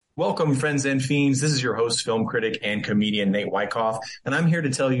Welcome, friends and fiends. This is your host, film critic, and comedian Nate Wyckoff, and I'm here to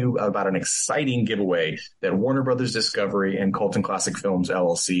tell you about an exciting giveaway that Warner Brothers Discovery and Colton Classic Films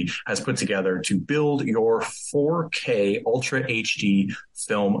LLC has put together to build your 4K Ultra HD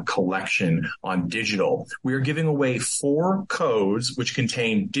film collection on digital. We are giving away 4 codes which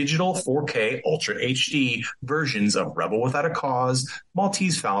contain digital 4K Ultra HD versions of Rebel Without a Cause,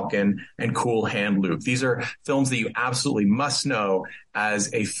 Maltese Falcon, and Cool Hand Luke. These are films that you absolutely must know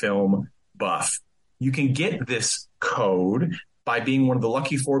as a film buff. You can get this code by being one of the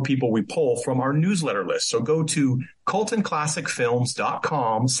lucky 4 people we pull from our newsletter list. So go to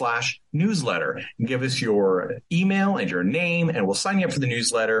coltonclassicfilms.com/newsletter and give us your email and your name, and we'll sign you up for the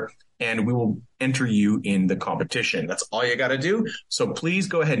newsletter and we will enter you in the competition. That's all you got to do. So please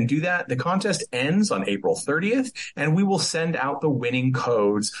go ahead and do that. The contest ends on April 30th, and we will send out the winning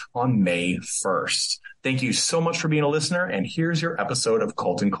codes on May 1st. Thank you so much for being a listener, and here's your episode of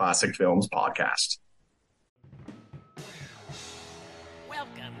Colton Classic Films Podcast.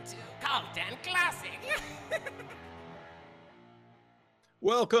 Welcome to Colton Classic.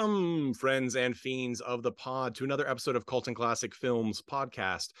 Welcome, friends and fiends of the pod, to another episode of Colton Classic Films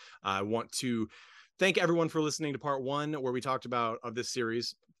Podcast. I want to thank everyone for listening to part one, where we talked about of this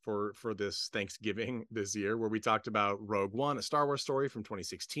series for this Thanksgiving this year, where we talked about Rogue One, a Star Wars story from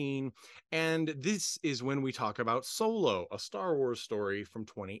 2016. And this is when we talk about Solo, a Star Wars story from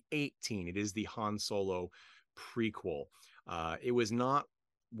 2018. It is the Han Solo prequel. It was not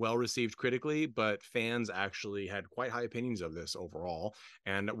well received critically, but fans actually had quite high opinions of this overall.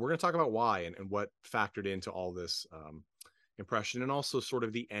 And we're going to talk about why and what factored into all this impression, and also sort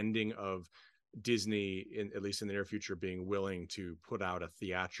of the ending of Disney, at least in the near future, being willing to put out a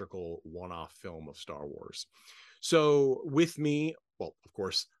theatrical one-off film of Star Wars. So with me, well, of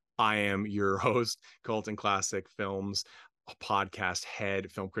course, I am your host, Colton Classic Films podcast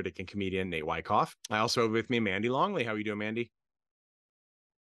head, film critic, and comedian Nate Wyckoff. I also have with me Mandy Longley. How are you doing, Mandy?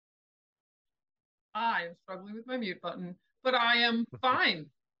 I am struggling with my mute button, but I am fine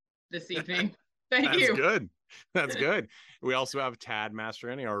this evening. Thank That's you. good. That's good. We also have Tad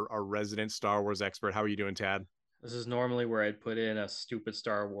Mastrani, our resident Star Wars expert. How are you doing, Tad? This is normally where I'd put in a stupid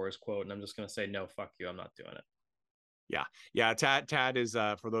Star Wars quote, and I'm just going to say, no, fuck you. I'm not doing it. Yeah. Tad is,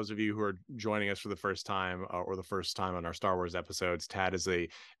 for those of you who are joining us for the first time or the first time on our Star Wars episodes, Tad is a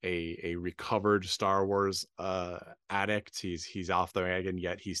recovered Star Wars addict. He's off the wagon,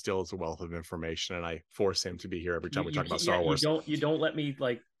 yet he still is a wealth of information, and I force him to be here every time we talk about Star Wars. You don't let me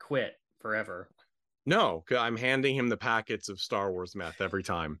quit forever. No, I'm handing him the packets of Star Wars meth every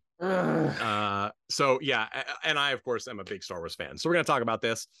time. So yeah, and I of course am a big Star Wars fan. So we're gonna talk about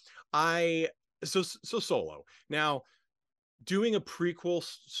this. So Solo. Now, doing a prequel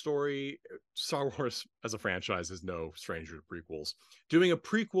story, Star Wars as a franchise is no stranger to prequels. Doing a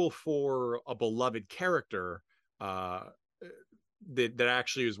prequel for a beloved character that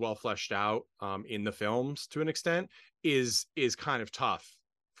actually is well fleshed out in the films to an extent is kind of tough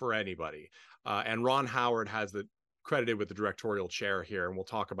for anybody. And Ron Howard has the credited with the directorial chair here, and we'll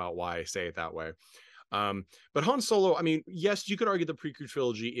talk about why I say it that way. But Han Solo, I mean, yes, you could argue the prequel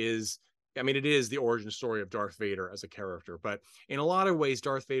trilogy is, I mean, it is the origin story of Darth Vader as a character, but in a lot of ways,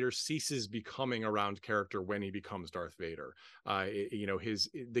 Darth Vader ceases becoming a round character when he becomes Darth Vader.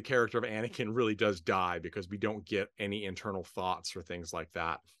 The character of Anakin really does die because we don't get any internal thoughts or things like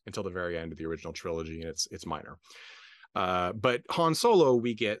that until the very end of the original trilogy, and it's minor. But Han Solo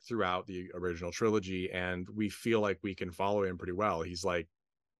we get throughout the original trilogy, and we feel like we can follow him pretty well. He's like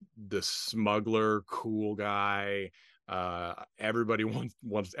the smuggler, cool guy. Everybody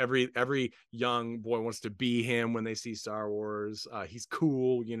wants every young boy wants to be him when they see Star Wars. He's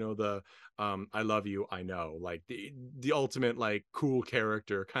cool, the I love you, I know, like the ultimate like cool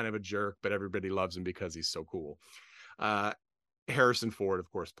character, kind of a jerk, but everybody loves him because he's so cool. Harrison Ford, of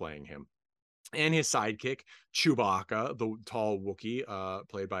course, playing him. And his sidekick, Chewbacca, the tall Wookiee,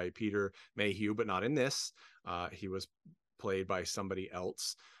 played by Peter Mayhew, but not in this. He was played by somebody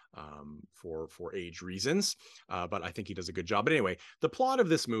else for age reasons, but I think he does a good job. But anyway, the plot of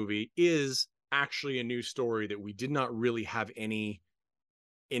this movie is actually a new story that we did not really have any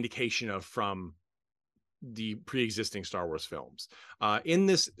indication of from the pre-existing Star Wars films. In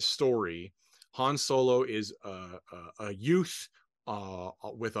this story, Han Solo is a youth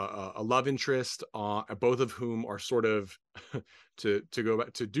with a love interest, both of whom are sort of to go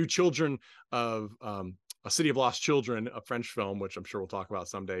back to do Children of A City of Lost Children, a French film, which I'm sure we'll talk about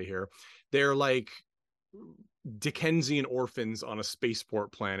someday here. They're like Dickensian orphans on a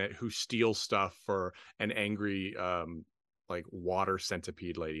spaceport planet who steal stuff for an angry like water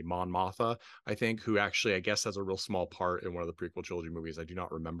centipede lady, Mon Mothma, I think, who actually, I guess, has a real small part in one of the prequel trilogy movies. I do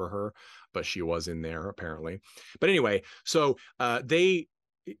not remember her, but she was in there apparently. But anyway, so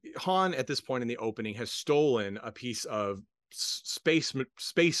Han at this point in the opening has stolen a piece of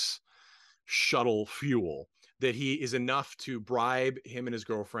space shuttle fuel that he is enough to bribe him and his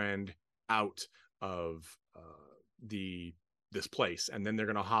girlfriend out of this place, and then they're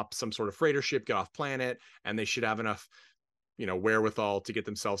going to hop some sort of freighter ship, get off planet, and they should have enough, wherewithal to get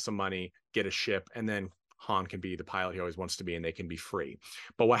themselves some money, get a ship, and then Han can be the pilot he always wants to be, and they can be free.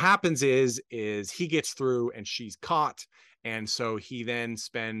 But what happens is he gets through and she's caught, and so he then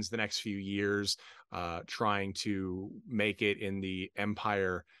spends the next few years trying to make it in the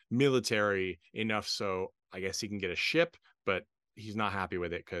Empire military enough so I guess he can get a ship, but he's not happy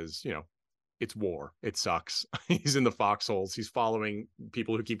with it because, it's war. It sucks. He's in the foxholes. He's following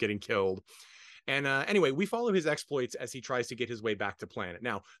people who keep getting killed. And anyway, we follow his exploits as he tries to get his way back to planet.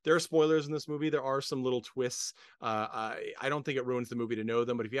 Now, there are spoilers in this movie. There are some little twists. I don't think it ruins the movie to know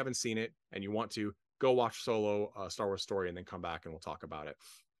them, but if you haven't seen it and you want to, go watch Solo, Star Wars Story, and then come back and we'll talk about it.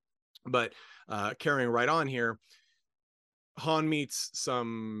 But carrying right on here, Han meets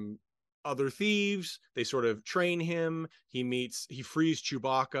some other thieves. They sort of train him. He frees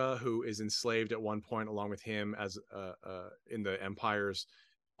Chewbacca, who is enslaved at one point along with him as in the Empire's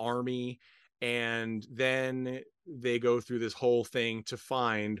army. And then they go through this whole thing to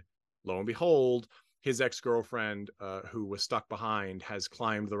find, lo and behold, his ex-girlfriend, who was stuck behind, has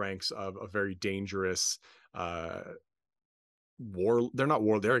climbed the ranks of a very dangerous they're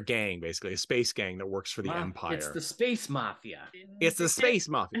a gang, basically a space gang that works for the Empire. It's the space mafia. It's the space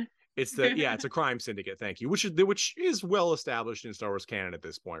mafia. It's a crime syndicate. Thank you. Which is well established in Star Wars canon at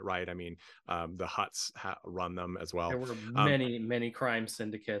this point, right? I mean, the Hutts run them as well. There were many crime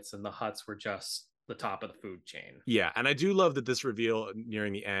syndicates, and the Hutts were just the top of the food chain. Yeah, and I do love that this reveal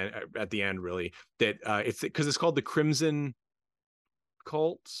nearing the end, at the end, really, that it's because it's called the Crimson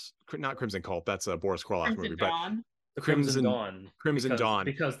Cult, not Crimson Cult. That's a Boris Karloff movie, Dawn. but Crimson Dawn. Crimson Dawn.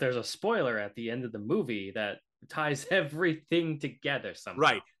 Because there's a spoiler at the end of the movie that ties everything together somehow.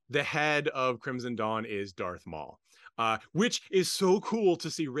 Right. The head of Crimson Dawn is Darth Maul, which is so cool to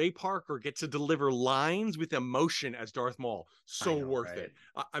see Ray Parker get to deliver lines with emotion as Darth Maul. Worth it.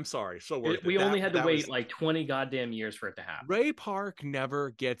 I'm sorry, so worth it. We only had to wait like 20 goddamn years for it to happen. Ray Park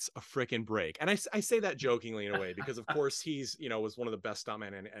never gets a freaking break. And I say that jokingly in a way, because of course he's, was one of the best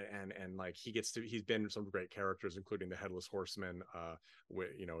stuntmen and like he's been some great characters, including the Headless Horseman,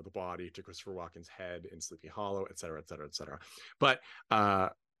 with, the body to Christopher Walken's head in Sleepy Hollow, et cetera, et cetera, et cetera. But,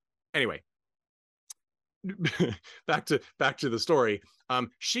 anyway, back to the story.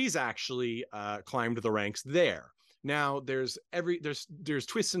 She's actually climbed the ranks there. Now there's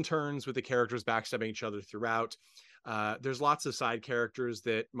twists and turns with the characters backstabbing each other throughout. There's lots of side characters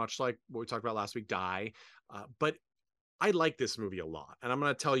that, much like what we talked about last week, die. But I like this movie a lot, and I'm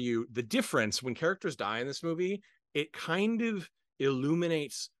going to tell you the difference when characters die in this movie. It kind of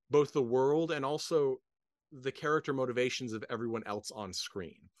illuminates both the world and also the character motivations of everyone else on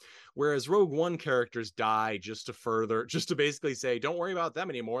screen. Whereas Rogue One characters die just to basically say, don't worry about them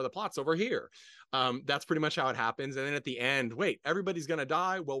anymore, the plot's over here. That's pretty much how it happens. And then at the end, wait, everybody's going to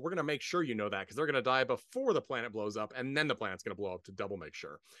die? Well, we're going to make sure you know that, because they're going to die before the planet blows up, and then the planet's going to blow up to double make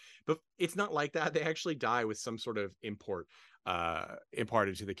sure. But it's not like that. They actually die with some sort of imparted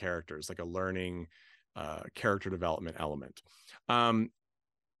to the characters, like a learning character development element.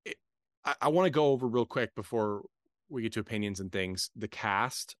 I want to go over real quick before we get to opinions and things. The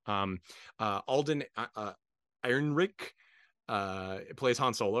cast, Alden Ehrenreich plays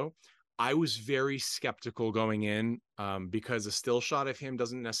Han Solo. I was very skeptical going in because a still shot of him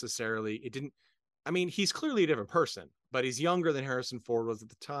he's clearly a different person, but he's younger than Harrison Ford was at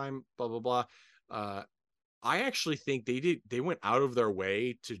the time, blah, blah, blah. I actually think they went out of their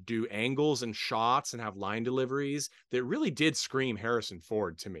way to do angles and shots and have line deliveries that really did scream Harrison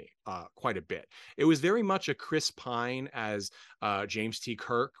Ford to me quite a bit. It was very much a Chris Pine as James T.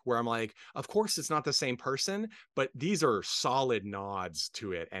 Kirk, where I'm like, of course it's not the same person, but these are solid nods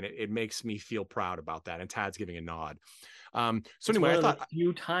to it, and it makes me feel proud about that. And Tad's giving a nod. So anyway, I thought a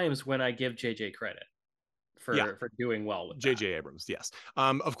few times when I give JJ credit for doing well with JJ Abrams, yes.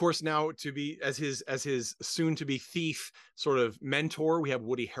 Of course, now to be as his soon to be thief sort of mentor, we have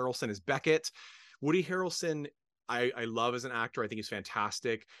Woody Harrelson as Beckett. Woody Harrelson, I love as an actor. I think he's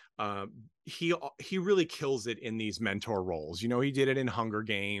fantastic. He really kills it in these mentor roles. He did it in Hunger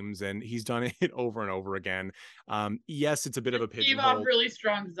Games, and he's done it over and over again. Yes, it's a bit of a pigeonhole. Gave off really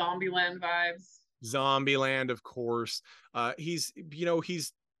strong Zombieland vibes. Zombieland, of course.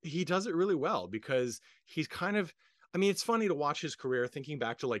 He does it really well, because he's kind of, I mean, it's funny to watch his career, thinking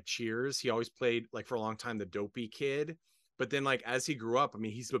back to like Cheers. He always played like for a long time the dopey kid, but then like as he grew up, I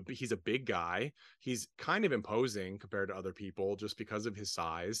mean, he's a big guy. He's kind of imposing compared to other people just because of his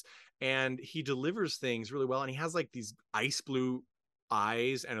size, and he delivers things really well. And he has like these ice blue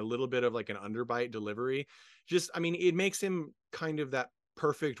eyes and a little bit of like an underbite delivery. Just, I mean, it makes him kind of that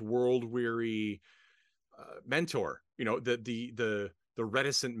perfect world weary mentor. You know, the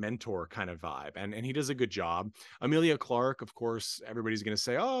reticent mentor kind of vibe, and he does a good job. Amelia Clark, of course, everybody's going to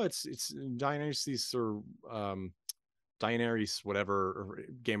say, oh, it's Daenerys or Daenerys, whatever, or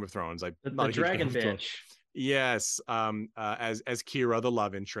Game of Thrones. I'm not the a huge dragon Game of Thrones. bitch. Yes, as Kira, the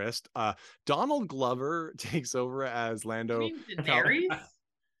love interest. Donald Glover takes over as You Lando mean Daenerys?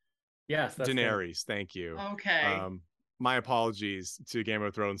 Yes, that's him. Daenerys. Thank you. Okay. My apologies to Game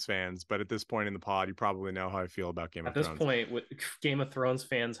of Thrones fans, but at this point in the pod, you probably know how I feel about Game At of this Thrones. point, Game of Thrones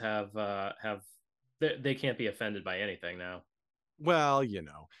fans have they can't be offended by anything now. Well, you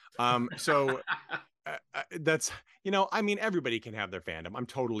know, so that's, you know, I mean, everybody can have their fandom. I'm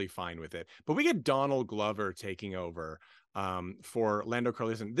totally fine with it. But we get Donald Glover taking over for Lando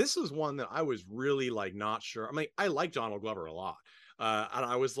Calrissian. This is one that I was really like not sure. I mean, I like Donald Glover a lot. And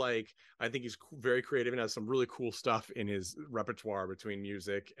I was like, I think he's very creative and has some really cool stuff in his repertoire between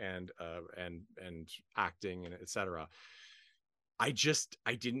music and acting and etc. I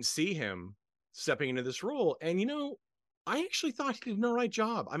didn't see him stepping into this role. And, you know, I actually thought he did an all right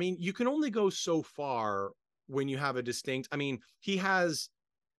job. I mean, you can only go so far when you have a distinct, I mean, he has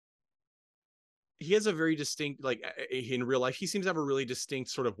a very distinct, like in real life, he seems to have a really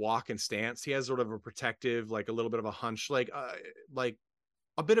distinct sort of walk and stance. He has sort of a protective, like a little bit of a hunch, like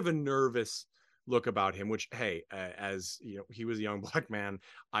a bit of a nervous look about him, which, hey, as you know, he was a young black man.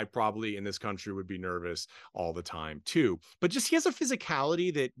 I probably in this country would be nervous all the time too, but just he has a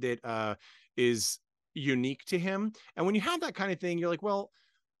physicality that is unique to him. And when you have that kind of thing, you're like, well,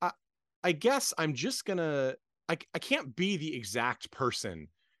 I guess I'm just gonna, I can't be the exact person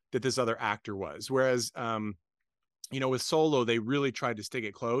that this other actor was. Whereas, you know, with Solo, they really tried to stick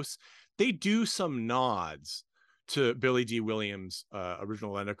it close. They do some nods to Billy D. Williams,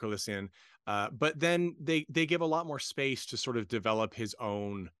 original Lando Calrissian, but then they give a lot more space to sort of develop his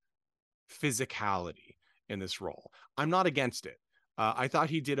own physicality in this role. I'm not against it. I thought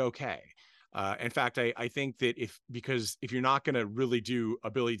he did okay. In fact, I think that because if you're not going to really do a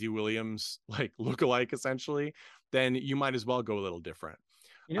Billy D. Williams like lookalike, essentially, then you might as well go a little different.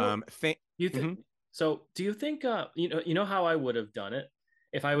 You know, Mhm. So do you think you know how I would have done it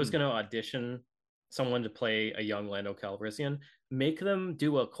if I was Mm. going to audition someone to play a young Lando Calrissian? Make them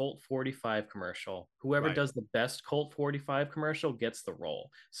do a Colt 45 commercial. Whoever Right. does the best Colt 45 commercial gets the role.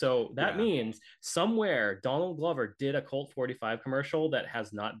 So that Yeah. means somewhere Donald Glover did a Colt 45 commercial that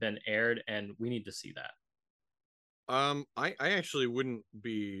has not been aired, and we need to see that. I actually wouldn't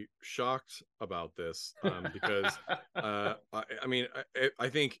be shocked about this, because I mean, I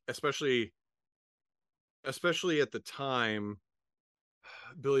think especially at the time,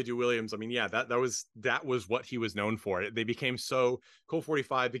 Billy D. Williams, I mean, yeah, that was what he was known for. They became so, Colt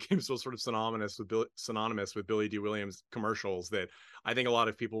 45 became so sort of synonymous with Billy D. Williams commercials that I think a lot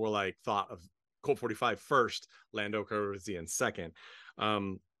of people were like, thought of Colt 45 first, Lando Calrissian second.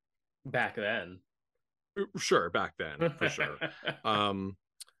 Back then. Sure, back then, for sure.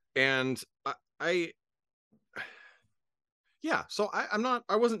 And I yeah, so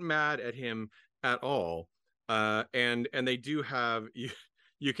I wasn't mad at him at all. And they do have,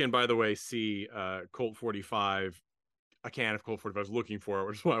 you can, by the way, see Colt 45, a can of Colt 45. I was looking for it,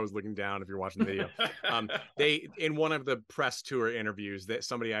 which is why I was looking down if you're watching the video. They, in one of the press tour interviews, that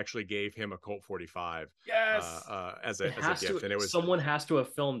somebody actually gave him a Colt 45 Yes. as a gift. And it was, someone has to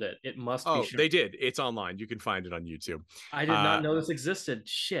have filmed it. It must be. they did. It's online. You can find it on YouTube. I did not know this existed.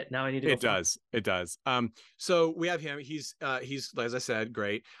 Shit. Now I need to go. It does. So we have him. He's as I said,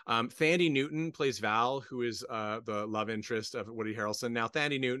 great. Thandie Newton plays Val, who is the love interest of Woody Harrelson. Now,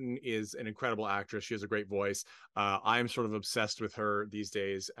 Thandie Newton is an incredible actress. She has a great voice. I'm sort of obsessed with her these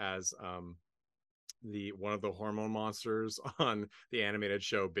days as one of the hormone monsters on the animated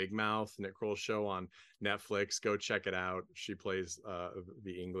show Big Mouth, Nick Kroll's show on Netflix. Go check it out. She plays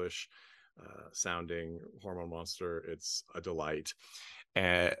the English sounding hormone monster. It's a delight.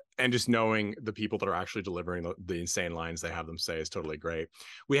 And just knowing the people that are actually delivering the insane lines they have them say is totally great.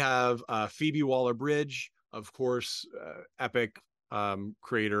 We have Phoebe Waller-Bridge, of course, epic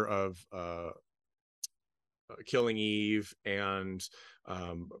creator of Killing Eve, and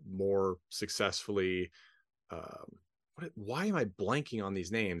more successfully, why am I blanking on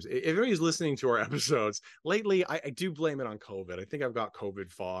these names? If anybody's listening to our episodes lately, I do blame it on COVID. I think I've got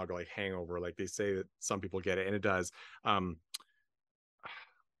COVID fog, like hangover, like they say that some people get it, and it does.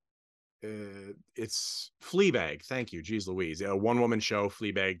 It's Fleabag. Thank you. Geez Louise. A one-woman show,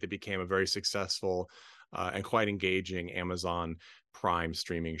 Fleabag, that became a very successful and quite engaging Amazon Prime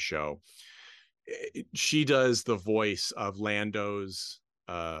streaming show. She does the voice of Lando's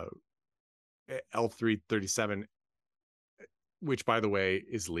L337, which, by the way,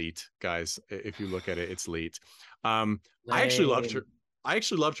 is Leet, guys. If you look at it, it's Leet. I actually loved her. I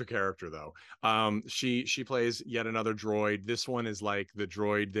actually loved her character, though. She plays yet another droid. This one is like the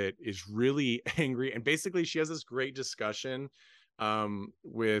droid that is really angry, and basically she has this great discussion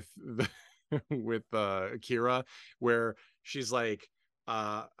with with Kira, where she's like,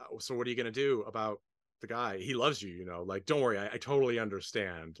 so what are you gonna do about the guy? He loves you, like, don't worry, I totally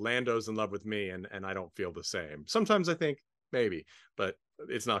understand. Lando's in love with me, and I don't feel the same. Sometimes I think maybe, but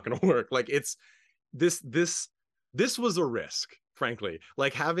it's not gonna work. Like, it's this was a risk, frankly.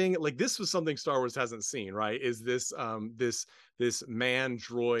 Like, having, like, this was something Star Wars hasn't seen, right? Is this this man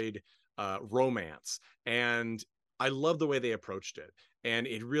droid romance, and I love the way they approached it. And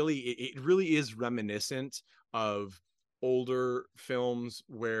it really is reminiscent of older films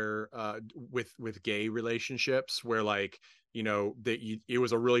where with gay relationships, where, like, it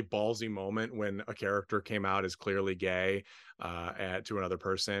was a really ballsy moment when a character came out as clearly gay to another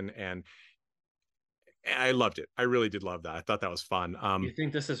person, and I loved it. I really did love that. I thought that was fun. You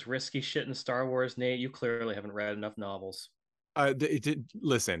think this is risky shit in Star Wars, Nate? You clearly haven't read enough novels.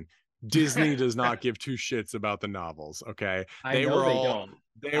 Listen, Disney does not give two shits about the novels. Okay, they don't.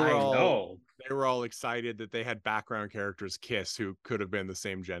 They were all excited that they had background characters kiss who could have been the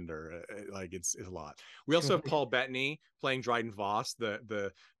same gender. Like, it's a lot. We also have Paul Bettany playing Dryden Voss,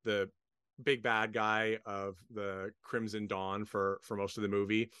 the big bad guy of the Crimson Dawn for most of the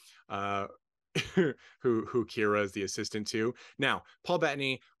movie. who Kira is the assistant to. Now, Paul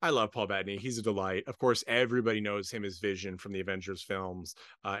Bettany, I love Paul Bettany. He's a delight. Of course, everybody knows him as Vision from the Avengers films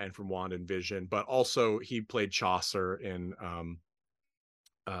and from Wanda and Vision, but also he played Chaucer in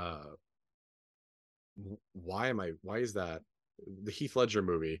why is that the Heath Ledger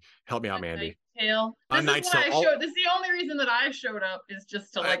movie? Help me out, Mandy. Tale. This is why I showed. This is the only reason that I showed up, is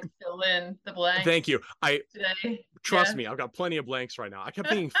just to like fill in the blanks. Thank you. Today. Trust me, I've got plenty of blanks right now. I kept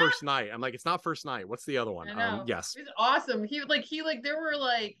thinking First Night. I'm like, it's not First Night. What's the other one? Yes. He's awesome. He there were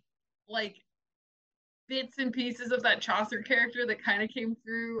like bits and pieces of that Chaucer character that kind of came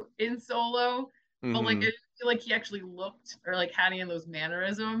through in Solo. Mm-hmm. But like, I didn't feel like he actually looked or like had any of those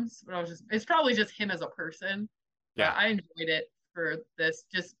mannerisms. But it's probably just him as a person. Yeah, I enjoyed it for this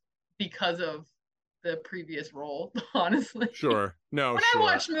just because of the previous role, honestly. Sure. No, when I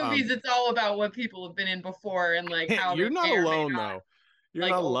watch movies, it's all about what people have been in before and like how you're not alone though. You're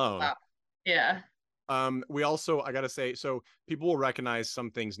not alone. Yeah. We also, I gotta say, so people will recognize some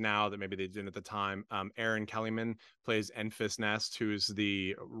things now that maybe they didn't at the time. Aaron Kellyman plays Enfys Nest, who's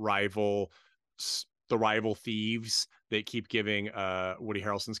the rival thieves that keep giving Woody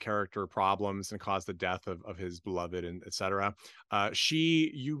Harrelson's character problems and cause the death of his beloved, and etc.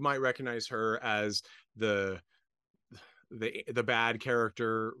 You might recognize her as the bad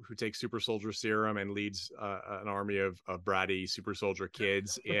character who takes super soldier serum and leads an army of bratty super soldier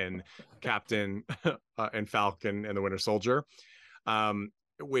kids in Captain and Falcon and the Winter Soldier.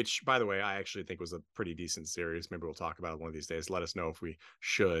 Which, by the way, I actually think was a pretty decent series. Maybe we'll talk about it one of these days. Let us know if we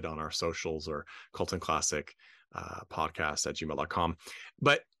should on our socials or Colton Classic podcast@gmail.com.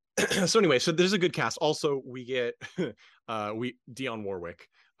 But so anyway, so there's a good cast. Also, we get Dionne Warwick,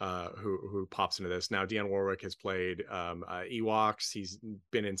 who pops into this. Now, Dionne Warwick has played Ewoks. He's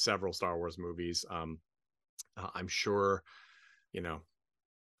been in several Star Wars movies. I'm sure, I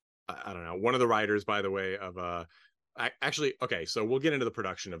don't know. One of the writers, by the way, of actually, okay, so we'll get into the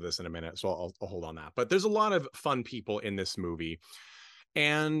production of this in a minute, so I'll hold on that. But there's a lot of fun people in this movie,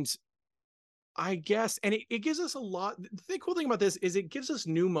 and I guess, and it gives us a lot. The cool thing about this is it gives us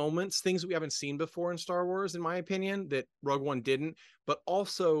new moments, things that we haven't seen before in Star Wars, in my opinion, that Rogue One didn't. But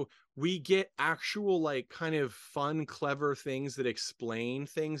also, we get actual, like, kind of fun, clever things that explain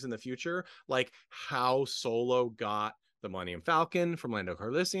things in the future, like how Solo got the Millennium Falcon from Lando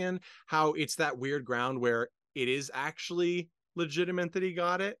Calrissian, how it's that weird ground where it is actually legitimate that he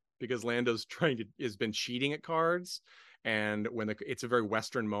got it because Lando's has been cheating at cards. And when it's a very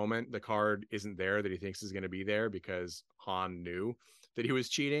Western moment, the card isn't there that he thinks is going to be there because Han knew that he was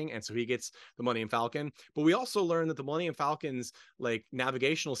cheating. And so he gets the Millennium Falcon. But we also learn that the Millennium Falcon's like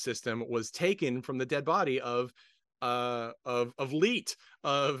navigational system was taken from the dead body of Leet,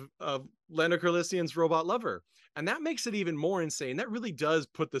 of Lando Calrissian's robot lover. And that makes it even more insane. That really does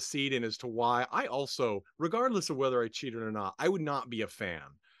put the seed in as to why I also, regardless of whether I cheated or not, I would not be a fan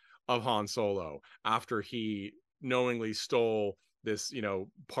of Han Solo after he knowingly stole this,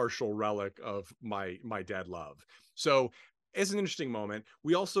 partial relic of my dead love. So it's an interesting moment.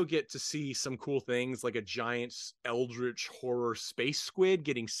 We also get to see some cool things like a giant eldritch horror space squid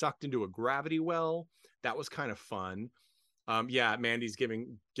getting sucked into a gravity well. That was kind of fun. Yeah, Mandy's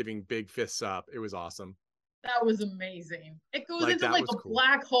giving big fists up. It was awesome. That was amazing. It goes Like, into that like was a cool.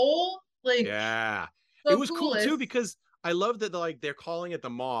 black hole. Like, Yeah. the It was cool coolest. too, because I love that they're calling it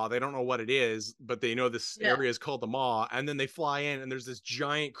the Maw. They don't know what it is, but they know this area is called the Maw. And then they fly in and there's this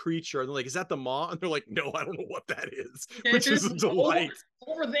giant creature. And they're like, is that the Maw? And they're like, no, I don't know what that is, which is a delight.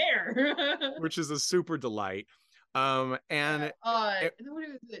 Over there. Which is a super delight. And what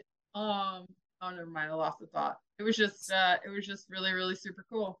is it? Oh, never mind. I lost the thought. It was just really, really super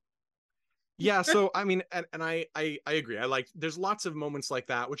cool. Yeah, so I mean, and I agree. There's lots of moments like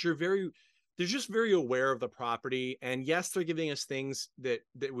that which are they're just very aware of the property. And yes, they're giving us things that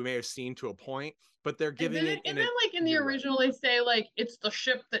we may have seen to a point, but they're giving it and then like in the original they say like it's the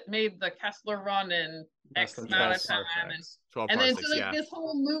ship that made the Kessler run in X amount of time, and then so like this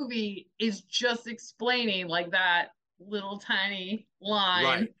whole movie is just explaining like that little tiny line.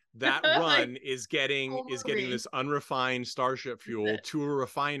 Right. That run is getting this unrefined starship fuel to a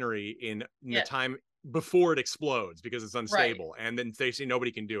refinery in the time before it explodes because it's unstable. Right. And then they say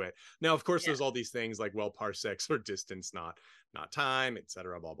nobody can do it. Now, of course, there's all these things like, well, parsecs or distance, not time,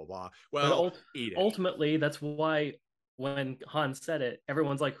 etc. Blah blah blah. Well, ultimately, that's why when Han said it,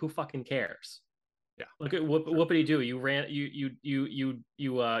 everyone's like, "Who fucking cares?" Yeah. Look at what did he do? You ran.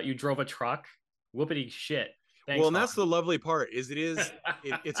 You drove a truck. Whoopity shit. Thanks, well, and that's the lovely part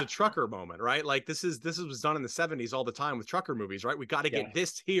it's a trucker moment, right? Like this was done in the 70s all the time with trucker movies, right? We got to get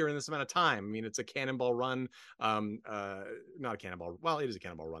this here in this amount of time. I mean, it's a Cannonball Run, not a Cannonball. Well, it is a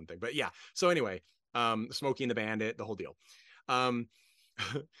Cannonball Run thing, but yeah. So anyway, Smokey and the Bandit, the whole deal.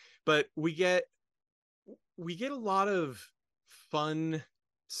 But we get a lot of fun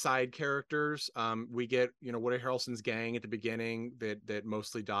side characters. We get Woody Harrelson's gang at the beginning that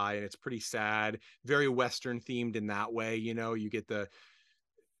mostly die, and it's pretty sad, very Western themed in that way. You get the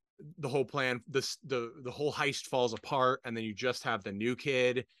whole plan, the whole heist falls apart, and then you just have the new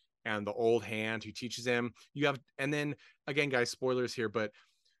kid and the old hand who teaches him. And then again, guys, spoilers here, but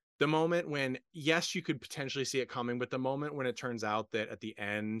the moment when, yes, you could potentially see it coming, but the moment when it turns out that at the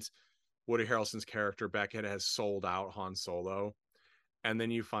end Woody Harrelson's character Beckett has sold out Han Solo. And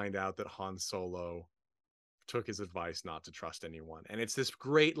then you find out that Han Solo took his advice not to trust anyone. And it's this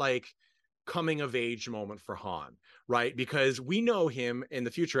great, like, coming of age moment for Han, right? Because we know him in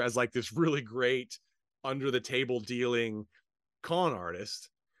the future as like this really great under the table dealing con artist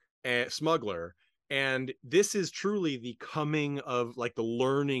and smuggler. And this is truly the coming of like the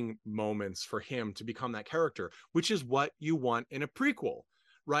learning moments for him to become that character, which is what you want in a prequel,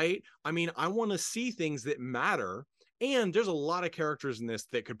 right? I mean, I want to see things that matter. And there's a lot of characters in this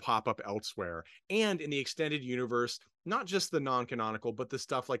that could pop up elsewhere. And in the extended universe, not just the non-canonical, but the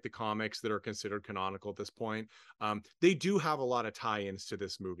stuff like the comics that are considered canonical at this point. They do have a lot of tie-ins to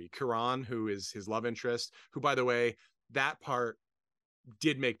this movie. Kiran, who is his love interest, who, by the way, that part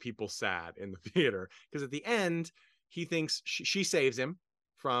did make people sad in the theater. Because at the end, he thinks she saves him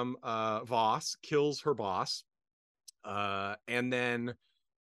from Voss, kills her boss. And then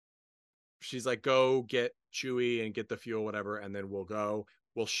she's like, go get Chewie and get the fuel, whatever, and then we'll go.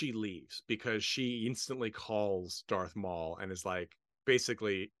 Well, she leaves because she instantly calls Darth Maul and is like,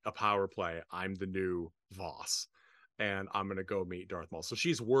 basically a power play. I'm the new Voss and I'm going to go meet Darth Maul. So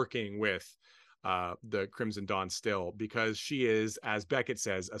she's working with the Crimson Dawn still because she is, as Beckett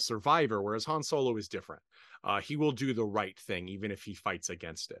says, a survivor, whereas Han Solo is different. He will do the right thing, even if he fights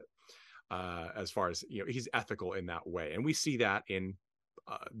against it. As far as, he's ethical in that way. And we see that in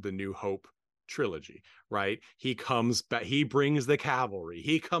the New Hope trilogy, right? He comes back, he brings the cavalry,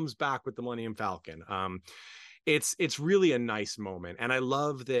 he comes back with the Millennium Falcon. It's really a nice moment, and I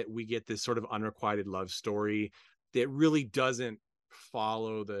love that we get this sort of unrequited love story that really doesn't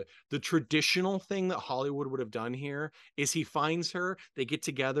follow the traditional thing that Hollywood would have done. Here is he finds her, they get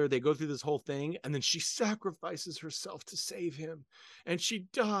together, they go through this whole thing, and then she sacrifices herself to save him and she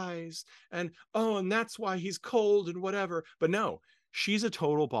dies, and that's why he's cold and whatever. But no, she's a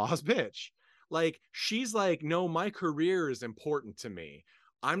total boss bitch. Like, she's like, no, my career is important to me.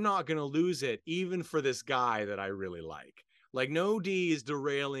 I'm not going to lose it, even for this guy that I really like. Like, no D is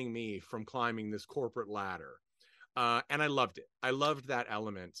derailing me from climbing this corporate ladder. And I loved it. I loved that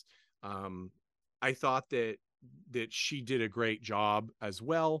element. I thought that she did a great job as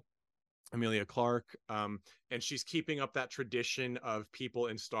well. Emilia Clarke, and she's keeping up that tradition of people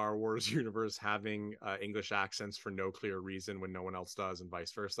in Star Wars universe having English accents for no clear reason when no one else does, and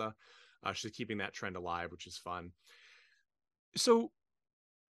vice versa. She's keeping that trend alive, which is fun. So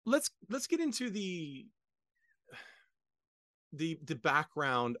let's get into the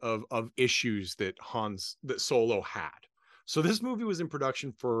background of issues that Solo had. So this movie was in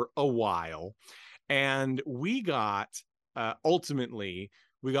production for a while, and we got ultimately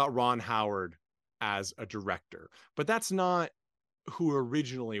we got Ron Howard as a director, but that's not who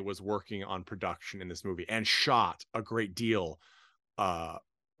originally was working on production in this movie and shot a great deal that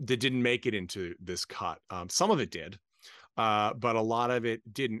didn't make it into this cut. Some of it did, but a lot of it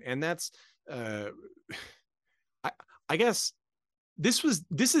didn't, and that's I guess this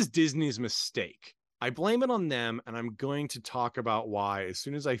is Disney's mistake. I blame it on them, and I'm going to talk about why as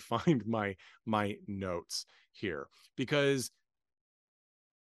soon as I find my notes here. Because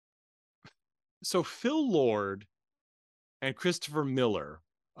so Phil Lord and Christopher Miller,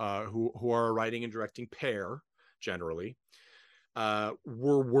 who are a writing and directing pair generally,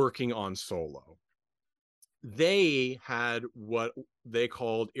 were working on Solo. They had what they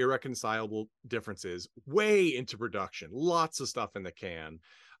called irreconcilable differences way into production, lots of stuff in the can,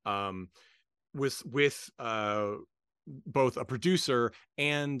 with both a producer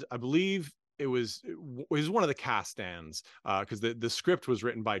and I believe it was one of the Castans, because the script was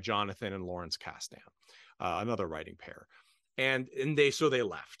written by Jonathan and Lawrence Kasdan, another writing pair, and they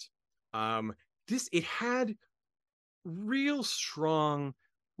left. It had real strong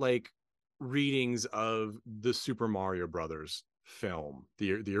like readings of the Super Mario Brothers film,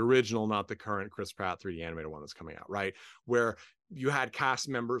 the original, not the current Chris Pratt 3D animated one that's coming out, right? Where you had cast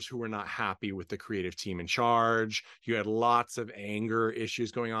members who were not happy with the creative team in charge. You had lots of anger issues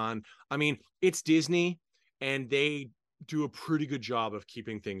going on. I mean, it's Disney, and they do a pretty good job of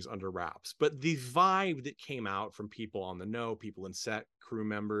keeping things under wraps. But the vibe that came out from people on the know, people in set, crew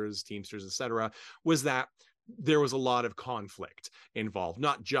members, Teamsters, etc., was that there was a lot of conflict involved,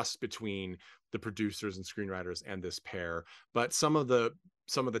 not just between the producers and screenwriters and this pair, but some of the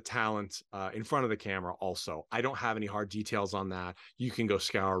talent in front of the camera also. I don't have any hard details on that. You can go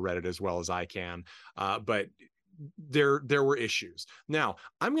scour Reddit as well as I can, but there were issues. Now,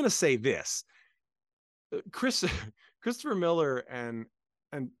 I'm going to say this. Christopher Miller and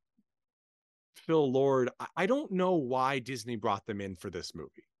Phil Lord, I don't know why Disney brought them in for this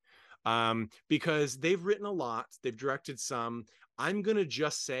movie. Because they've written a lot, they've directed some. I'm going to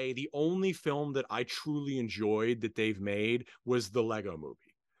just say the only film that I truly enjoyed that they've made was the Lego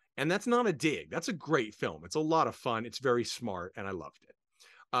Movie. And that's not a dig. That's a great film. It's a lot of fun. It's very smart, and I loved it.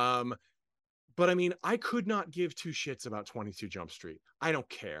 But I mean, I could not give two shits about 22 Jump Street. I don't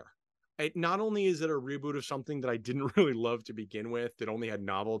care. Not only is it a reboot of something that I didn't really love to begin with, that only had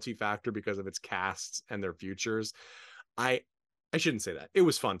novelty factor because of its casts and their futures. I shouldn't say that. It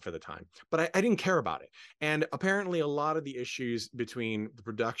was fun for the time, but I didn't care about it. And apparently a lot of the issues between the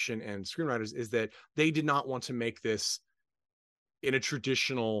production and screenwriters is that they did not want to make this in a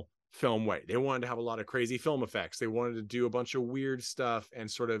traditional film way. They wanted to have a lot of crazy film effects. They wanted to do a bunch of weird stuff and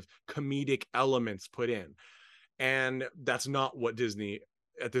sort of comedic elements put in. And that's not what Disney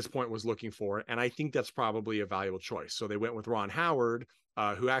at this point was looking for. And I think that's probably a valuable choice. So they went with Ron Howard,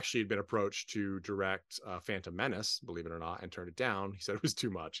 who actually had been approached to direct Phantom Menace, believe it or not, and turned it down. He said it was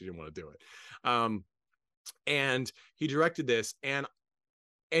too much. He didn't want to do it. And he directed this and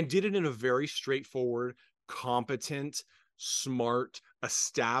did it in a very straightforward, competent, smart,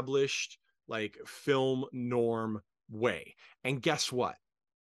 established, like film norm way. And guess what?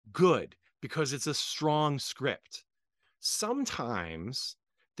 Good, because it's a strong script. Sometimes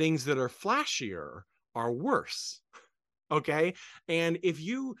things that are flashier are worse. Okay. And if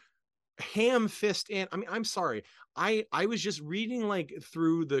you ham fist in, I mean, I'm sorry. I was just reading like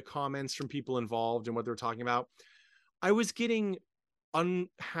through the comments from people involved and what they're talking about. I was getting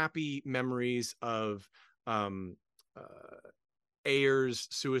unhappy memories of Ayer's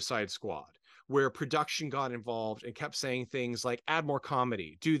Suicide Squad, where production got involved and kept saying things like, add more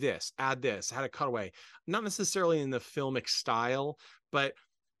comedy, do this, add this, had a cutaway. Not necessarily in the filmic style, but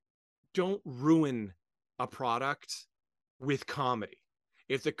don't ruin a product with comedy.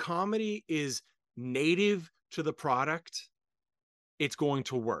 If the comedy is native to the product, it's going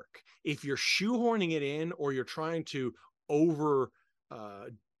to work. If you're shoehorning it in, or you're trying to overproduce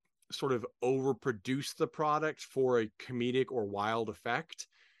the product for a comedic or wild effect,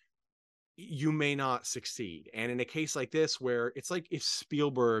 you may not succeed. And in a case like this, where it's like if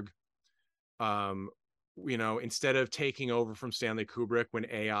Spielberg, instead of taking over from Stanley Kubrick when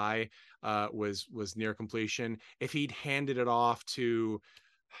AI was near completion, if he'd handed it off to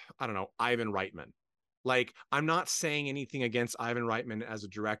I don't know, Ivan Reitman. Like, I'm not saying anything against Ivan Reitman as a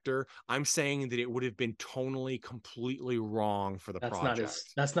director. I'm saying that it would have been tonally completely wrong for the project.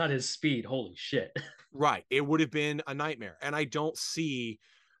 That's not his speed. Holy shit. Right. It would have been a nightmare. And I don't see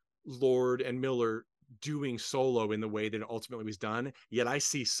Lord and Miller doing Solo in the way that it ultimately was done. Yet I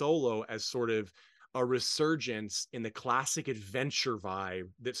see Solo as sort of a resurgence in the classic adventure vibe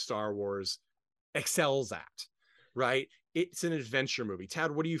that Star Wars excels at, right? It's an adventure movie.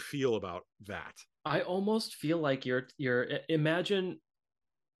 Tad, what do you feel about that? I almost feel like you're imagine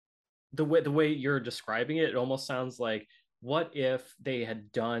the way you're describing it. It almost sounds like, what if they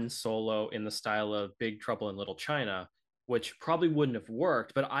had done Solo in the style of Big Trouble in Little China, which probably wouldn't have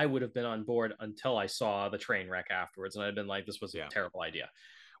worked, but I would have been on board until I saw the train wreck afterwards, and I'd been like, this was a terrible idea.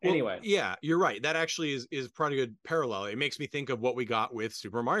 Well, anyway, yeah, you're right. That actually is probably a good parallel. It makes me think of what we got with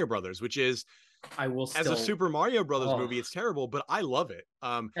Super Mario Brothers, which is, I will still, as a Super Mario Brothers movie, it's terrible, but I love it.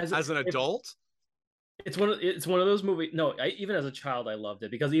 As an adult, it's one of those movies. No, even as a child, I loved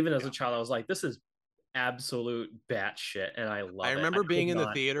it, because even as a child, I was like, this is absolute batshit, and I love it. I remember being in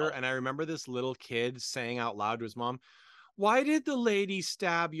the theater, and I remember this little kid saying out loud to his mom, "Why did the lady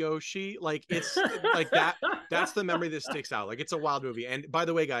stab Yoshi?" Like, it's like that. That's the memory that sticks out. Like, it's a wild movie. And by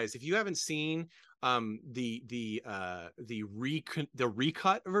the way, guys, if you haven't seen the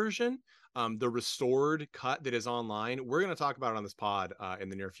recut version, the restored cut that is online, we're going to talk about it on this pod in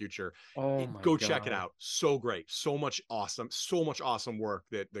the near future. Go check it out. So great. So much awesome work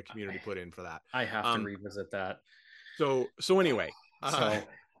that the community put in for that. I have to revisit that. So anyway,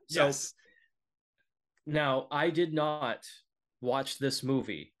 yes. Now, I did not watch this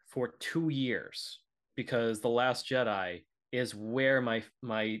movie for 2 years, because The Last Jedi is where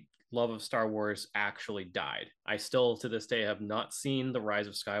my love of Star Wars actually died. I still, to this day, have not seen The Rise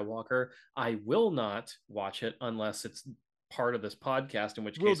of Skywalker. I will not watch it unless it's part of this podcast, in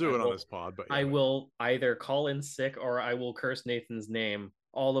which case we'll do it on this pod. But I will either call in sick, or I will curse Nathan's name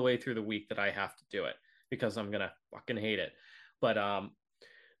all the way through the week that I have to do it, because I'm gonna fucking hate it. But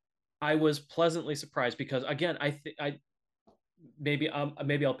I was pleasantly surprised, because again, maybe I'll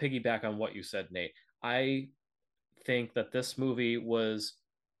piggyback on what you said, Nate. I think that this movie was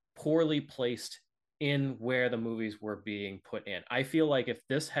poorly placed in where the movies were being put in. I feel like if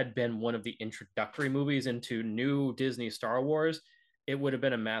this had been one of the introductory movies into new Disney Star Wars, it would have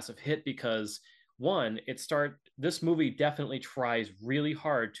been a massive hit, because one, this movie definitely tries really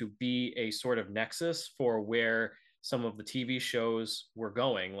hard to be a sort of nexus for where some of the TV shows were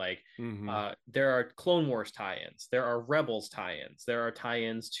going. Like, there are Clone Wars tie-ins, there are Rebels tie-ins, there are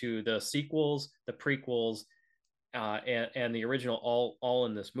tie-ins to the sequels, the prequels, and the original, all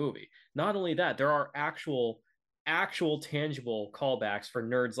in this movie. Not only that, there are actual tangible callbacks for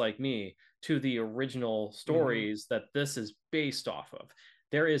nerds like me to the original stories that this is based off of.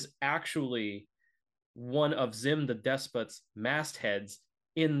 There is actually one of Zim the Despot's mastheads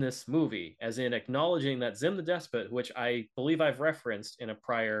in this movie, as in acknowledging that Zim the Despot, which I believe I've referenced in a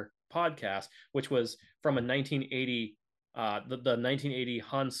prior podcast, which was from a 1980 the 1980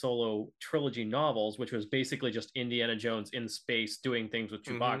 Han Solo trilogy novels, which was basically just Indiana Jones in space doing things with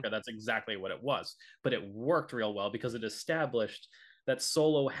Chewbacca. That's exactly what it was, but it worked real well because it established that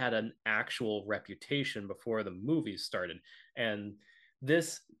Solo had an actual reputation before the movies started, and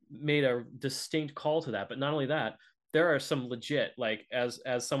this made a distinct call to that. But not only that, there are some legit, like, as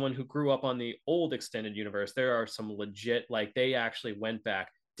someone who grew up on the old extended universe, there are some legit, like, they actually went back,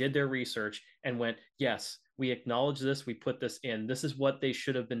 did their research, and went, yes, we acknowledge this, we put this in, this is what they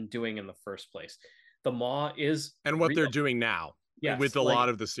should have been doing in the first place. The Maw is, and what they're doing now, with a lot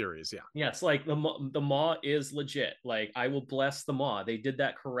of the series. Yes, like the Maw is legit. Like, I will bless the Maw. They did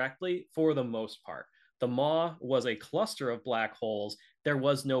that correctly for the most part. The Maw was a cluster of black holes. There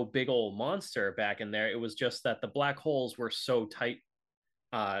was no big old monster back in there. It was just that the black holes were so tight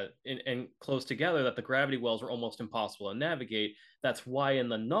and close together that the gravity wells were almost impossible to navigate. That's why in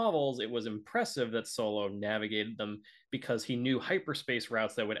the novels it was impressive that Solo navigated them, because he knew hyperspace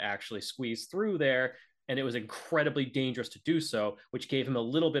routes that would actually squeeze through there, and it was incredibly dangerous to do so, which gave him a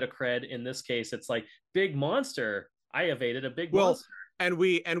little bit of cred. In this case, it's like, big monster, I evaded a big monster. And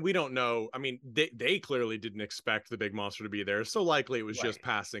we don't know. I mean, they clearly didn't expect the big monster to be there, so likely it was just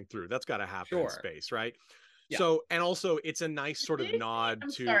passing through. That's got to happen in space, right? Yeah. So, and also it's a nice sort of nod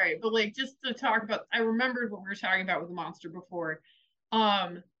I'm to. Sorry, but like, just to talk about, I remembered what we were talking about with the monster before.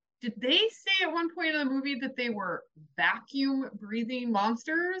 Did they say at one point in the movie that they were vacuum breathing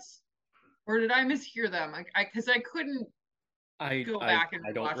monsters, or did I mishear them? Because I couldn't go back and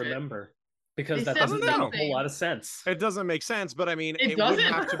I don't watch remember. Because that doesn't make a whole lot of sense. It doesn't make sense, but I mean, it would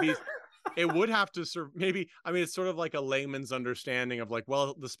have to be. it would have to serve maybe. I mean, it's sort of like a layman's understanding of like,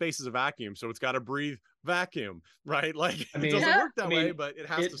 well, the space is a vacuum, so it's got to breathe vacuum, right? Like I mean, it doesn't work that I mean, way, but it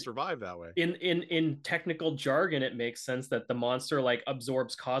has to survive that way. In technical jargon, it makes sense that the monster like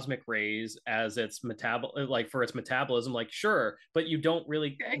absorbs cosmic rays as its like for its metabolism. Like, sure, but you don't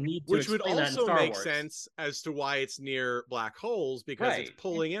really need to. Which would explain that in also Star make Wars. sense as to why it's near black holes, because Right. it's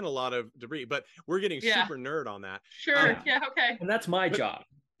pulling in a lot of debris. But we're getting super nerd on that. Sure. Yeah. Okay. And that's my job.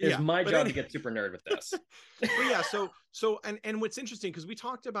 It's my job to get super nerd with this. But yeah, and what's interesting, because we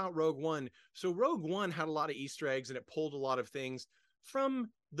talked about Rogue One. So Rogue One had a lot of Easter eggs, and it pulled a lot of things from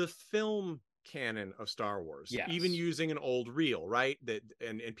the film canon of Star Wars, yes. Even using an old reel, right? That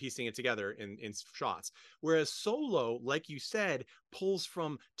and piecing it together in shots. Whereas Solo, like you said, pulls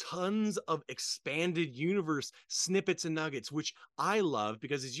from tons of expanded universe snippets and nuggets, which I love,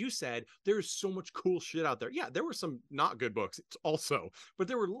 because as you said, there's so much cool shit out there. Yeah, there were some not good books also, but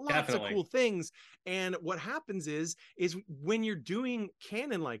there were lots of cool things. And what happens is when you're doing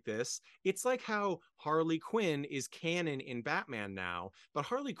canon like this, it's like how Harley Quinn is canon in Batman now, but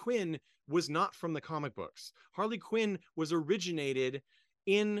Harley Quinn was not from the comic books. Harley Quinn was originated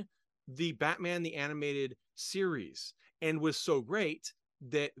in the Batman the Animated Series and was so great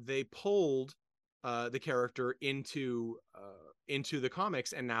that they pulled the character into the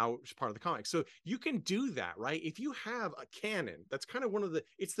comics, and now it's part of the comics. So you can do that, right? If you have a canon, that's kind of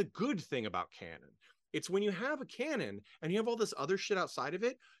it's the good thing about canon. It's when you have a canon and you have all this other shit outside of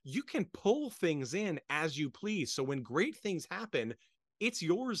it, you can pull things in as you please. So when great things happen, it's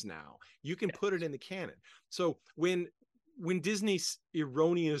yours now. You can put it in the canon. So when Disney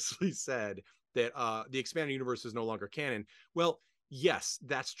erroneously said that the expanded universe is no longer canon, well, yes,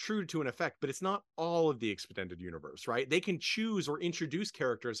 that's true to an effect, but it's not all of the expanded universe, right? They can choose or introduce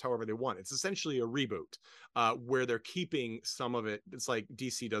characters however they want. It's essentially a reboot where they're keeping some of it. It's like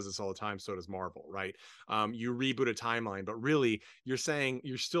DC does this all the time, so does Marvel, right? You reboot a timeline, but really you're saying,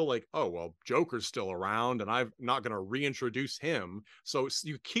 you're still like, oh, well, Joker's still around and I'm not going to reintroduce him. So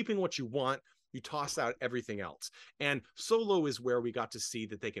you're keeping what you want. You toss out everything else. And Solo is where we got to see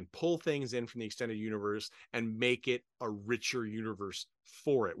that they can pull things in from the extended universe and make it a richer universe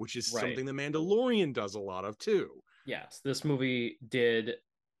for it, which is something The Mandalorian does a lot of too. Yes, this movie did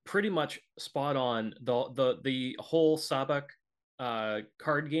pretty much spot on the whole Sabak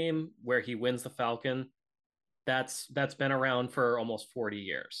card game where he wins the Falcon. That's been around for almost 40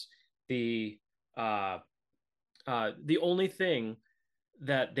 years. The only thing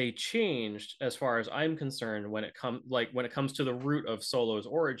that they changed, as far as I'm concerned, when it comes to the root of Solo's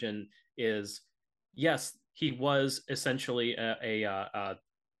origin, is yes, he was essentially a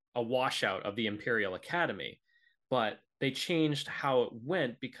washout of the Imperial Academy, but they changed how it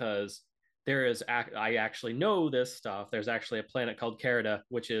went because I actually know this stuff. There's actually a planet called Carida,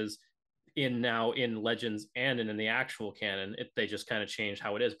 which is in Legends and in the actual canon. They just kind of changed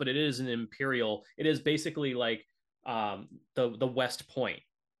how it is, but it is an Imperial. It is basically like the West Point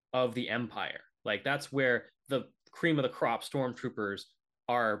of the Empire. Like that's where the cream of the crop stormtroopers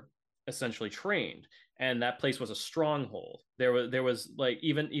are essentially trained, and that place was a stronghold. There was like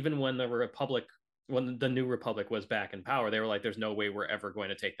even when when the New Republic was back in power, they were like, there's no way we're ever going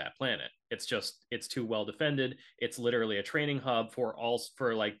to take that planet. It's too well defended. It's literally a training hub for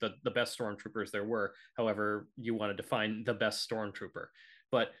like the best stormtroopers there were, however you want to define the best stormtrooper.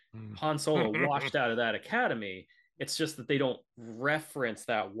 But Han Solo washed out of that academy. It's just that they don't reference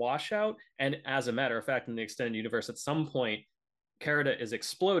that washout. And as a matter of fact, in the extended universe, at some point, Carida is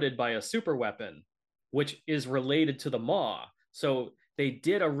exploded by a super weapon, which is related to the Maw. So they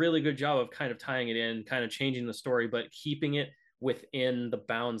did a really good job of kind of tying it in, kind of changing the story, but keeping it within the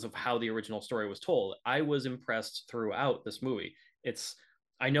bounds of how the original story was told. I was impressed throughout this movie.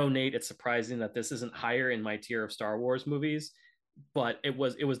 I know, Nate, it's surprising that this isn't higher in my tier of Star Wars movies, but it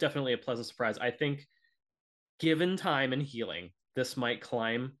was definitely a pleasant surprise. I think given time and healing, this might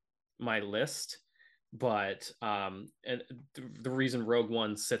climb my list, but and the reason Rogue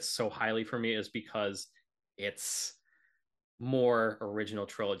One sits so highly for me is because it's more original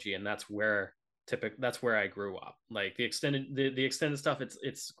trilogy, and that's where I grew up. Like the extended stuff,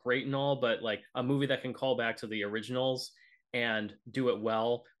 it's great and all, but like a movie that can call back to the originals and do it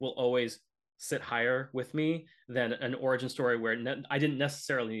well will always sit higher with me than an origin story where I didn't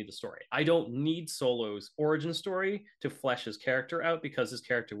necessarily need the story. I don't need Solo's origin story to flesh his character out because his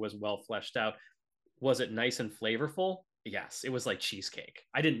character was well fleshed out. Was it nice and flavorful? Yes, it was like cheesecake.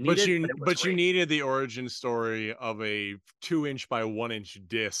 I didn't need but you needed the origin story of a 2-inch by 1-inch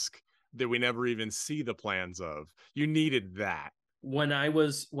disc that we never even see the plans of. You needed that. When I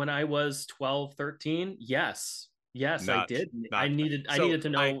was 12, 13, yes. Yes, I did. I needed to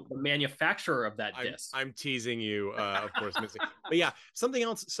know the manufacturer of that disc. I'm teasing you, of course, Missy. But yeah, something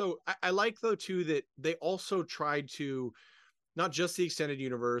else. So I like though too that they also tried to not just the extended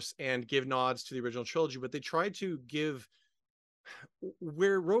universe and give nods to the original trilogy, but they tried to give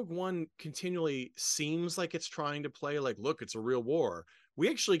where Rogue One continually seems like it's trying to play like, look, it's a real war. We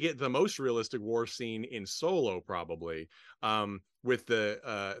actually get the most realistic war scene in Solo, probably, with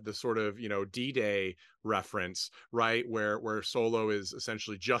the sort of, you know, D-Day reference, right, where Solo is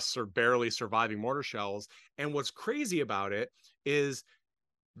essentially just barely surviving mortar shells. And what's crazy about it is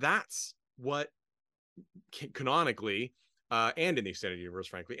that's what canonically, and in the extended universe,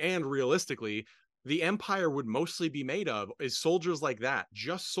 frankly, and realistically, the Empire would mostly be made of is soldiers like that,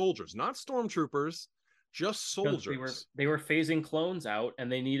 just soldiers, not stormtroopers, just soldiers. They were phasing clones out,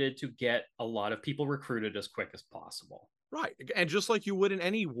 and they needed to get a lot of people recruited as quick as possible. Right, and just like you would in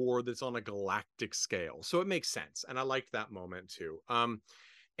any war that's on a galactic scale, so it makes sense, and I liked that moment too.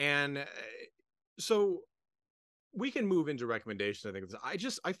 And so we can move into recommendations. I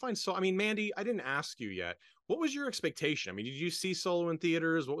think I find so. I mean, Mandy, I didn't ask you yet. What was your expectation? I mean, did you see Solo in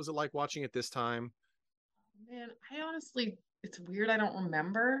theaters? What was it like watching it this time? Man, I honestly, it's weird. I don't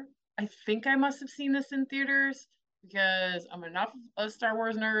remember. I think I must have seen this in theaters because I'm enough of a Star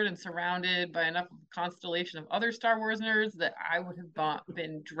Wars nerd and surrounded by enough of a constellation of other Star Wars nerds that I would have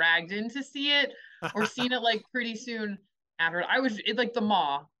been dragged in to see it or seen it like pretty soon after. Like the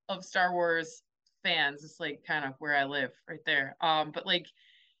maw of Star Wars fans. It's like kind of where I live right there. But like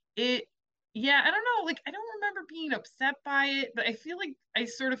it, yeah, I don't know. Like, I don't remember being upset by it, but I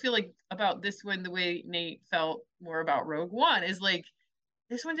sort of feel like about this one, the way Nate felt more about Rogue One is like,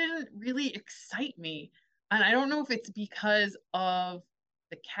 this one didn't really excite me. And I don't know if it's because of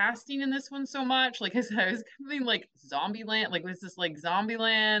the casting in this one so much. Like I said, I was feeling like Zombieland, like was this like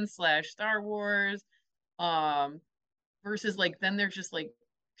Zombieland / Star Wars, versus like then there's just like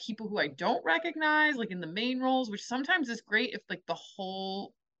people who I don't recognize, like in the main roles, which sometimes is great if like the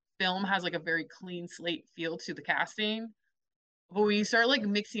whole film has like a very clean slate feel to the casting. But when you start like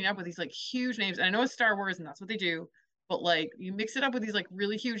mixing up with these like huge names, and I know it's Star Wars and that's what they do, but like you mix it up with these like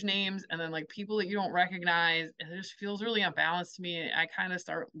really huge names and then like people that you don't recognize, and it just feels really unbalanced to me. I kind of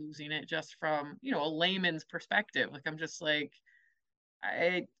start losing it just from, you know, a layman's perspective. Like I'm just like,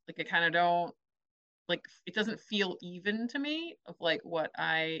 I kind of don't like, it doesn't feel even to me of like what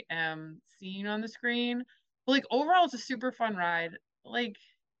I am seeing on the screen. But like overall it's a super fun ride. Like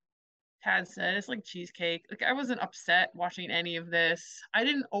Tad said, it's like cheesecake. Like I wasn't upset watching any of this. I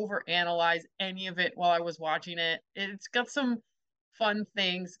didn't overanalyze any of it while I was watching it. It's got some fun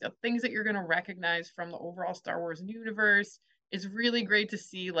things, got things that you're gonna recognize from the overall Star Wars universe. It's really great to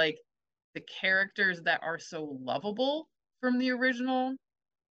see like the characters that are so lovable from the original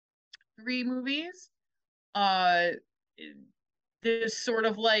 3 movies. There's sort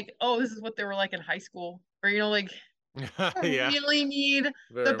of like, oh, this is what they were like in high school, or you know, like Yeah, really need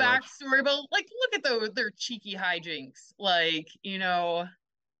the backstory, but like look at their cheeky hijinks, like, you know,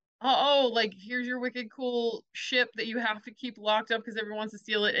 like here's your wicked cool ship that you have to keep locked up because everyone wants to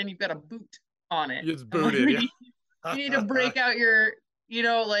steal it and you've got a boot on it. It's booted. Like, you need to break out your, you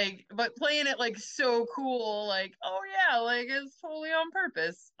know, like, but playing it like so cool, like, oh yeah, like it's totally on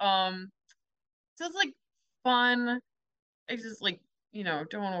purpose. So it's like fun. It's just like, you know,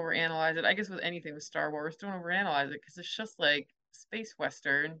 don't overanalyze it. I guess with anything with Star Wars, don't overanalyze it because it's just like space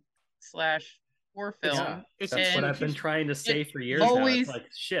western / war film. Yeah, that's what I've been trying to say for years now. It's like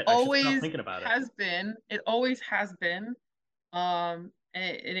shit. I should stop thinking about it. It always has been. And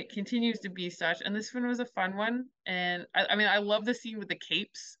it continues to be such. And this one was a fun one. And I mean, I love the scene with the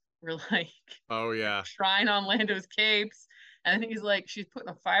capes. We're like, oh yeah, trying on Lando's capes. And I think he's like, she's putting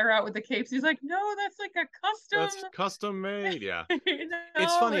a fire out with the capes. He's like, no, that's like a custom. That's custom made. Yeah. No,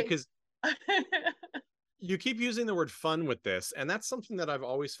 it's funny because you keep using the word fun with this. And that's something that I've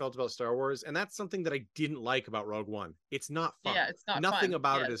always felt about Star Wars. And that's something that I didn't like about Rogue One. It's not fun. Yeah, it's not Nothing fun.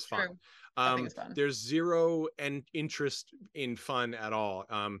 about it is fun. Nothing is fun. There's zero interest in fun at all.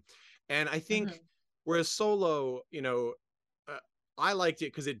 And I think whereas Solo, you know, I liked it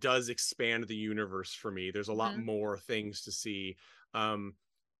because it does expand the universe for me. There's a lot more things to see.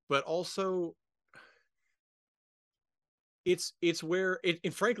 But also it's where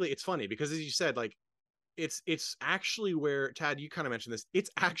and frankly, it's funny because as you said, like it's actually where, Tad, you kind of mentioned this,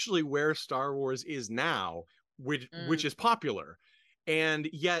 it's actually where Star Wars is now, which is popular. And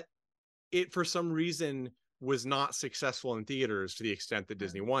yet it, for some reason, was not successful in theaters to the extent that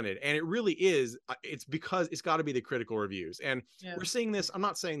Disney wanted. And it really is, it's because it's got to be the critical reviews. And we're seeing this, I'm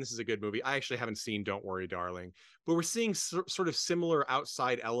not saying this is a good movie. I actually haven't seen Don't Worry, Darling, but we're seeing sort of similar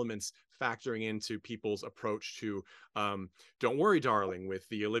outside elements factoring into people's approach to Don't Worry, Darling, with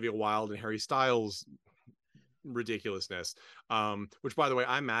the Olivia Wilde and Harry Styles ridiculousness, which by the way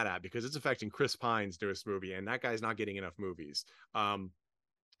I'm mad at because it's affecting Chris Pine's newest movie, and that guy's not getting enough movies,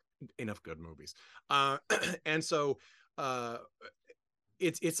 enough good movies, and so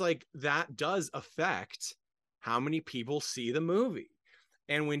it's like that does affect how many people see the movie.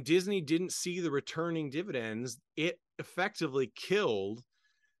 And when Disney didn't see the returning dividends, it effectively killed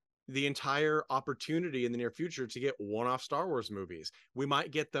the entire opportunity in the near future to get one-off Star Wars movies. We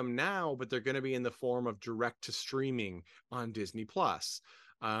might get them now, but they're going to be in the form of direct to streaming on Disney Plus,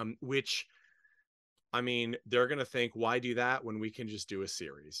 which, I mean, they're going to think, why do that when we can just do a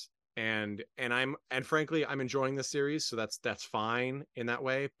series? And frankly, I'm enjoying the series, so that's fine in that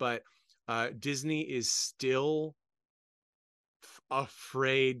way. But Disney is still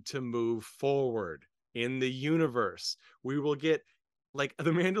afraid to move forward in the universe. We will get, like,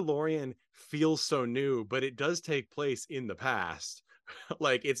 The Mandalorian feels so new, but it does take place in the past.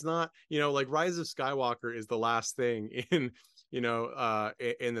 Like, it's not, like Rise of Skywalker is the last thing in, in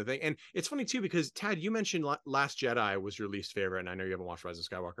the thing. And it's funny too, because Tad, you mentioned Last Jedi was your least favorite, and I know you haven't watched Rise of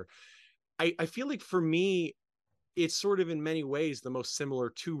Skywalker. I feel like for me, it's sort of in many ways the most similar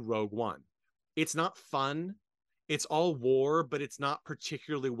to Rogue One. It's not fun. It's all war, but it's not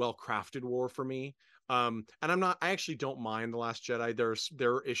particularly well-crafted war for me. And I actually don't mind The Last Jedi.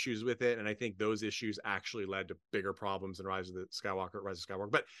 There are issues with it, and I think those issues actually led to bigger problems in Rise of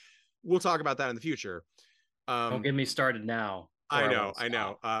Skywalker. But we'll talk about that in the future. Don't get me started now. I know.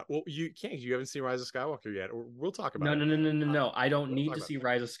 Well, you can't. You haven't seen Rise of Skywalker yet. We'll talk about it. No. I don't need to see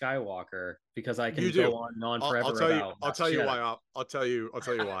Rise of Skywalker because I can go on and on forever. I'll tell you why. I'll tell you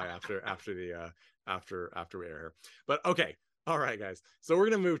why after we air here. But okay. All right, guys. So we're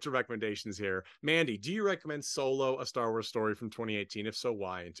going to move to recommendations here. Mandy, do you recommend Solo, a Star Wars story from 2018? If so,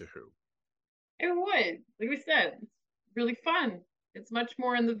 why and to who? It would. Like we said, it's really fun. It's much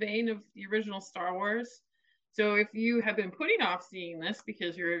more in the vein of the original Star Wars. So if you have been putting off seeing this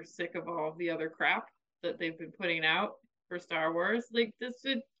because you're sick of all the other crap that they've been putting out for Star Wars, like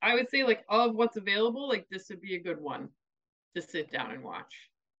I would say, like, of what's available, like, this would be a good one to sit down and watch.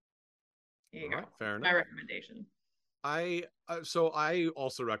 There you go. Fair enough. My recommendation. I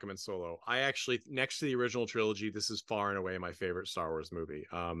also recommend Solo. I actually, next to the original trilogy, this is far and away my favorite Star Wars movie.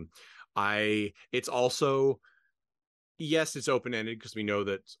 It's also, yes, it's open-ended because we know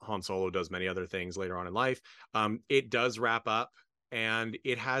that Han Solo does many other things later on in life. It does wrap up, and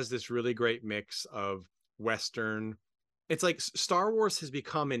it has this really great mix of Western. It's like Star Wars has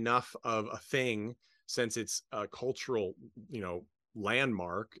become enough of a thing since it's a cultural,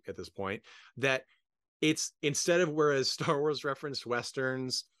 landmark at this point, that it's, instead of, whereas Star Wars referenced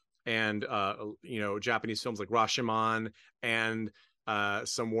Westerns and, Japanese films like Rashomon and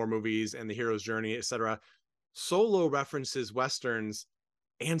some war movies and The Hero's Journey, etc., Solo references Westerns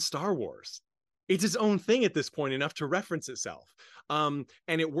and Star Wars. It's its own thing at this point, enough to reference itself. And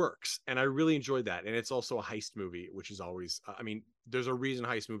it works. And I really enjoyed that. And it's also a heist movie, which is always, there's a reason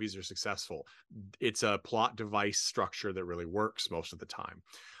heist movies are successful. It's a plot device structure that really works most of the time.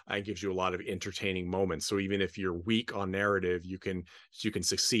 It gives you a lot of entertaining moments. So even if you're weak on narrative, you can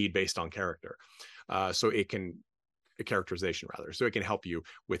succeed based on character. Characterization rather. So it can help you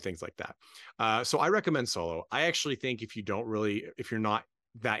with things like that. So I recommend Solo. I actually think if you're not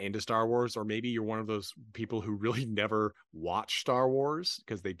that into Star Wars, or maybe you're one of those people who really never watch Star Wars,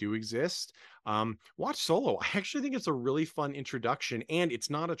 because they do exist, watch Solo. I actually think it's a really fun introduction, and it's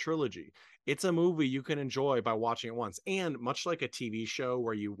not a trilogy. It's a movie you can enjoy by watching it once. And much like a TV show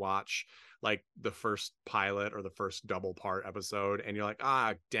where you watch like the first pilot or the first double part episode and you're like,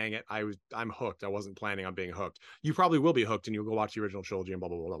 dang it, I'm hooked. I wasn't planning on being hooked. You probably will be hooked, and you'll go watch the original trilogy and blah,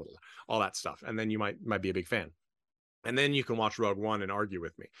 blah, blah, blah, blah, all that stuff. And then you might be a big fan. And then you can watch Rogue One and argue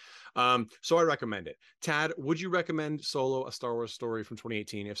with me. So I recommend it. Tad, would you recommend Solo, a Star Wars story from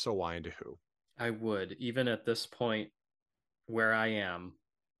 2018? If so, why and to who? I would, even at this point where I am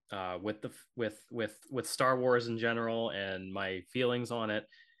with Star Wars in general and my feelings on it.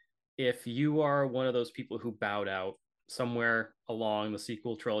 If you are one of those people who bowed out somewhere along the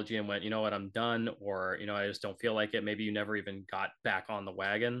sequel trilogy and went, you know what, I'm done, or, I just don't feel like it, maybe you never even got back on the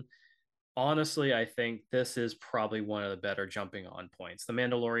wagon. Honestly, I think this is probably one of the better jumping on points. The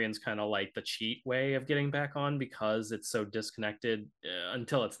Mandalorian's kind of like the cheat way of getting back on because it's so disconnected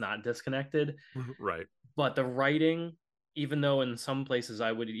until it's not disconnected. Right. But the writing even though in some places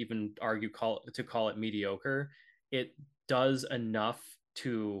I would even argue call it mediocre, it does enough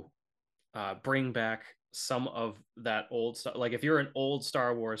to bring back some of that old stuff. Like if you're an old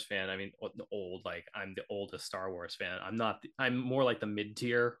Star Wars fan, I mean, old, like I'm the oldest Star Wars fan. I'm more like the mid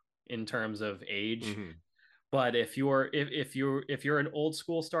tier in terms of age. Mm-hmm. But if you're an old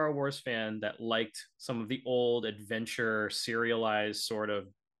school Star Wars fan that liked some of the old adventure serialized sort of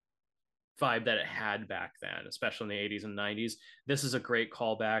vibe that it had back then, especially in the 80s and 90s, this is a great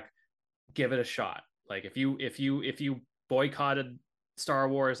callback. Give it a shot. Like if you boycotted Star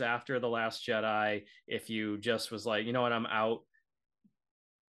Wars after The Last Jedi, if you just was like, you know what, I'm out,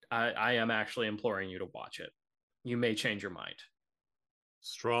 I am actually imploring you to watch it. You may change your mind.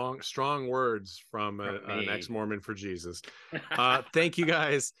 Strong words from an ex-Mormon for Jesus. Thank you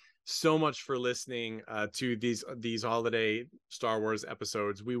guys so much for listening to these holiday Star Wars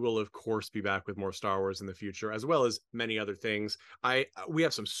episodes. We will of course be back with more Star Wars in the future, as well as many other things. We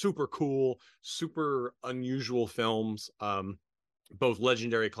have some super cool, super unusual films, both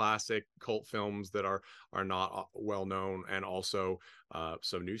legendary classic cult films that are not well known, and also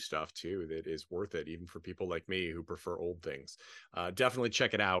some new stuff too that is worth it even for people like me who prefer old things. Definitely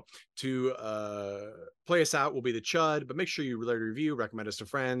check it out. To play us out will be the Chud, but make sure you rate a review, recommend us to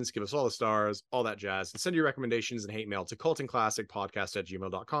friends, give us all the stars, all that jazz, and send your recommendations and hate mail to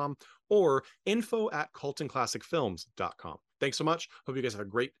cultandclassicpodcast@gmail.com or info@cultandclassicfilms.com. Thanks so much. Hope you guys have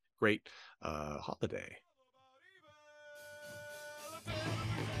a great holiday.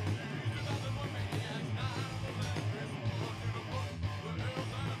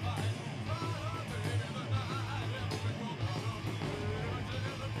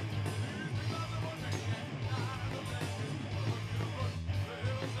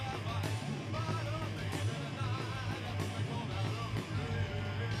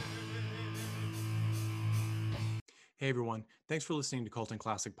 Hey everyone, thanks for listening to Cult and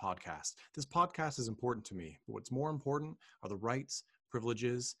Classic Podcast. This podcast is important to me, but what's more important are the rights,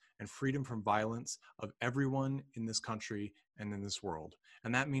 privileges, and freedom from violence of everyone in this country and in this world.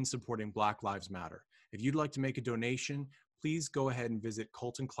 And that means supporting Black Lives Matter. If you'd like to make a donation, please go ahead and visit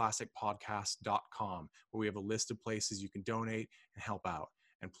cultandclassicpodcast.com, where we have a list of places you can donate and help out.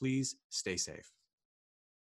 And please stay safe.